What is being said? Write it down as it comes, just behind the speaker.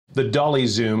The dolly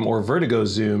zoom, or vertigo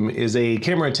zoom, is a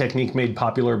camera technique made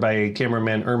popular by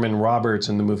cameraman Irmin Roberts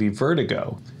in the movie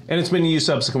Vertigo. And it's been used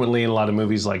subsequently in a lot of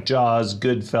movies like Jaws,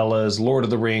 Goodfellas, Lord of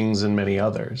the Rings, and many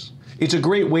others. It's a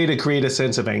great way to create a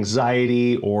sense of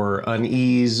anxiety or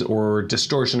unease or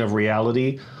distortion of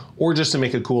reality, or just to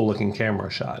make a cool looking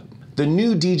camera shot. The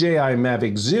new DJI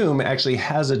Mavic Zoom actually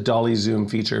has a dolly zoom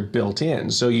feature built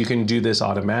in, so you can do this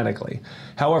automatically.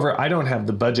 However, I don't have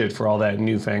the budget for all that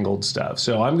newfangled stuff,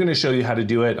 so I'm going to show you how to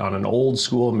do it on an old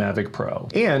school Mavic Pro.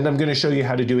 And I'm going to show you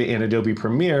how to do it in Adobe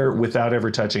Premiere without ever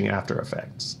touching After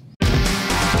Effects.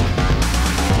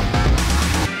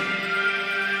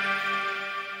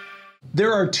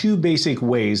 There are two basic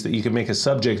ways that you can make a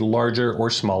subject larger or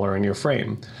smaller in your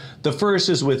frame. The first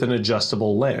is with an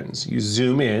adjustable lens. You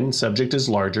zoom in, subject is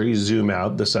larger, you zoom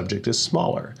out, the subject is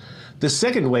smaller. The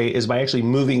second way is by actually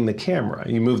moving the camera.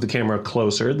 You move the camera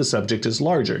closer, the subject is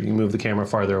larger. You move the camera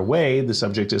farther away, the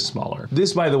subject is smaller.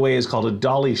 This, by the way, is called a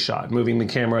dolly shot, moving the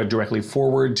camera directly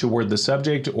forward toward the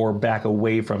subject or back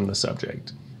away from the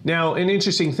subject. Now, an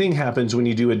interesting thing happens when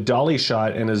you do a dolly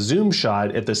shot and a zoom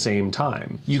shot at the same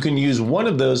time. You can use one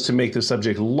of those to make the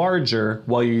subject larger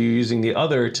while you're using the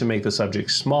other to make the subject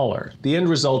smaller. The end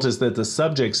result is that the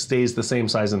subject stays the same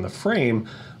size in the frame,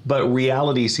 but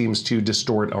reality seems to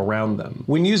distort around them.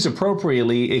 When used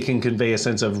appropriately, it can convey a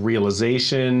sense of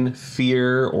realization,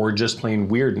 fear, or just plain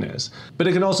weirdness. But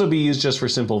it can also be used just for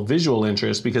simple visual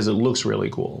interest because it looks really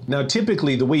cool. Now,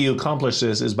 typically, the way you accomplish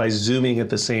this is by zooming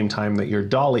at the same time that you're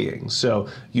dollying. So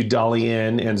you dolly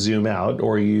in and zoom out,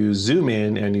 or you zoom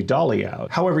in and you dolly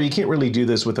out. However, you can't really do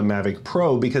this with a Mavic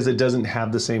Pro because it doesn't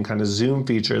have the same kind of zoom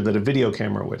feature that a video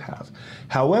camera would have.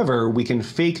 However, we can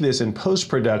fake this in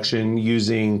post-production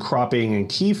using cropping and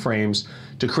keyframes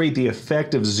to create the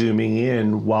effect of zooming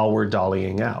in while we're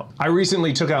dollying out. I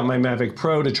recently took out my Mavic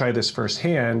Pro to try this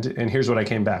firsthand, and here's what I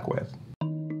came back with.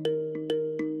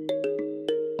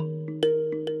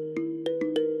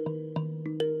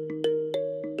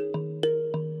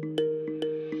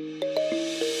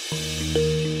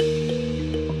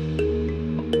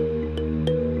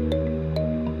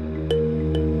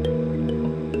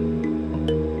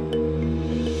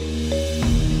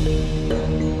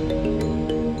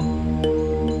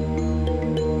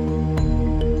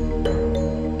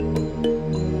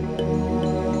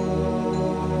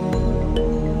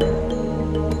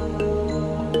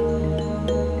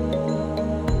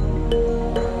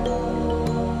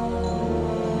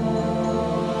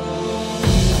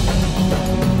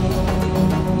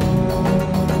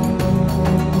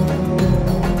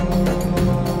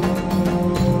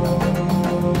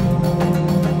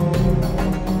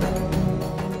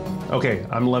 Okay,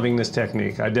 I'm loving this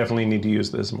technique. I definitely need to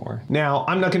use this more. Now,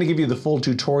 I'm not going to give you the full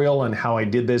tutorial on how I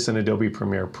did this in Adobe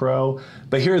Premiere Pro,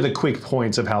 but here are the quick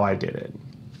points of how I did it.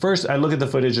 First, I look at the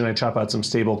footage and I chop out some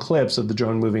stable clips of the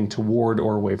drone moving toward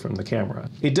or away from the camera.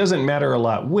 It doesn't matter a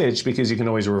lot which, because you can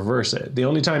always reverse it. The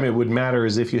only time it would matter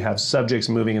is if you have subjects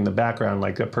moving in the background,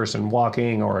 like a person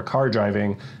walking or a car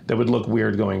driving, that would look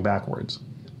weird going backwards.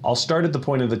 I'll start at the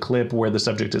point of the clip where the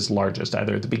subject is largest,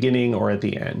 either at the beginning or at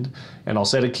the end, and I'll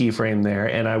set a keyframe there,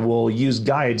 and I will use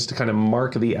guides to kind of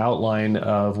mark the outline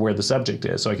of where the subject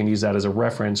is, so I can use that as a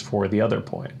reference for the other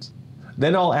points.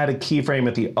 Then I'll add a keyframe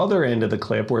at the other end of the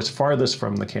clip where it's farthest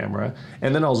from the camera,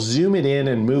 and then I'll zoom it in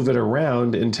and move it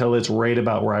around until it's right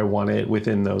about where I want it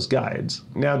within those guides.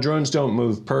 Now, drones don't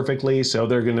move perfectly, so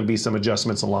there are going to be some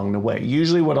adjustments along the way.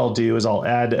 Usually what I'll do is I'll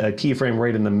add a keyframe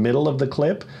right in the middle of the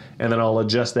clip, and then I'll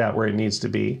adjust that where it needs to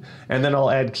be. And then I'll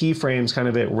add keyframes kind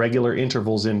of at regular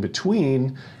intervals in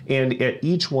between, and at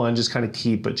each one just kind of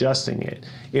keep adjusting it.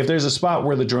 If there's a spot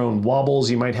where the drone wobbles,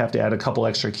 you might have to add a couple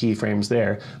extra keyframes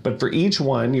there, but for each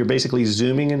one, you're basically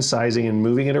zooming and sizing and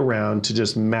moving it around to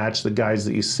just match the guides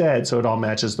that you set so it all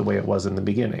matches the way it was in the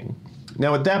beginning.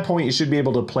 Now at that point, you should be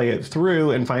able to play it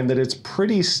through and find that it's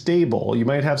pretty stable. You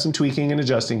might have some tweaking and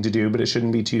adjusting to do, but it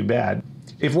shouldn't be too bad.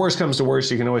 If worse comes to worse,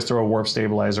 you can always throw a warp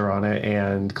stabilizer on it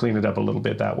and clean it up a little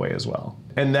bit that way as well.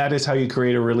 And that is how you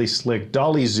create a really slick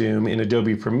dolly zoom in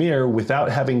Adobe Premiere without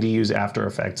having to use After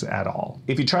Effects at all.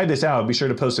 If you tried this out, be sure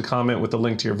to post a comment with a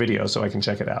link to your video so I can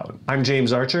check it out. I'm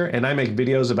James Archer, and I make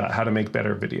videos about how to make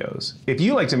better videos. If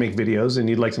you like to make videos and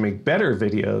you'd like to make better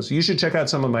videos, you should check out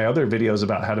some of my other videos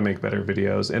about how to make better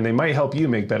videos, and they might help you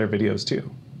make better videos too.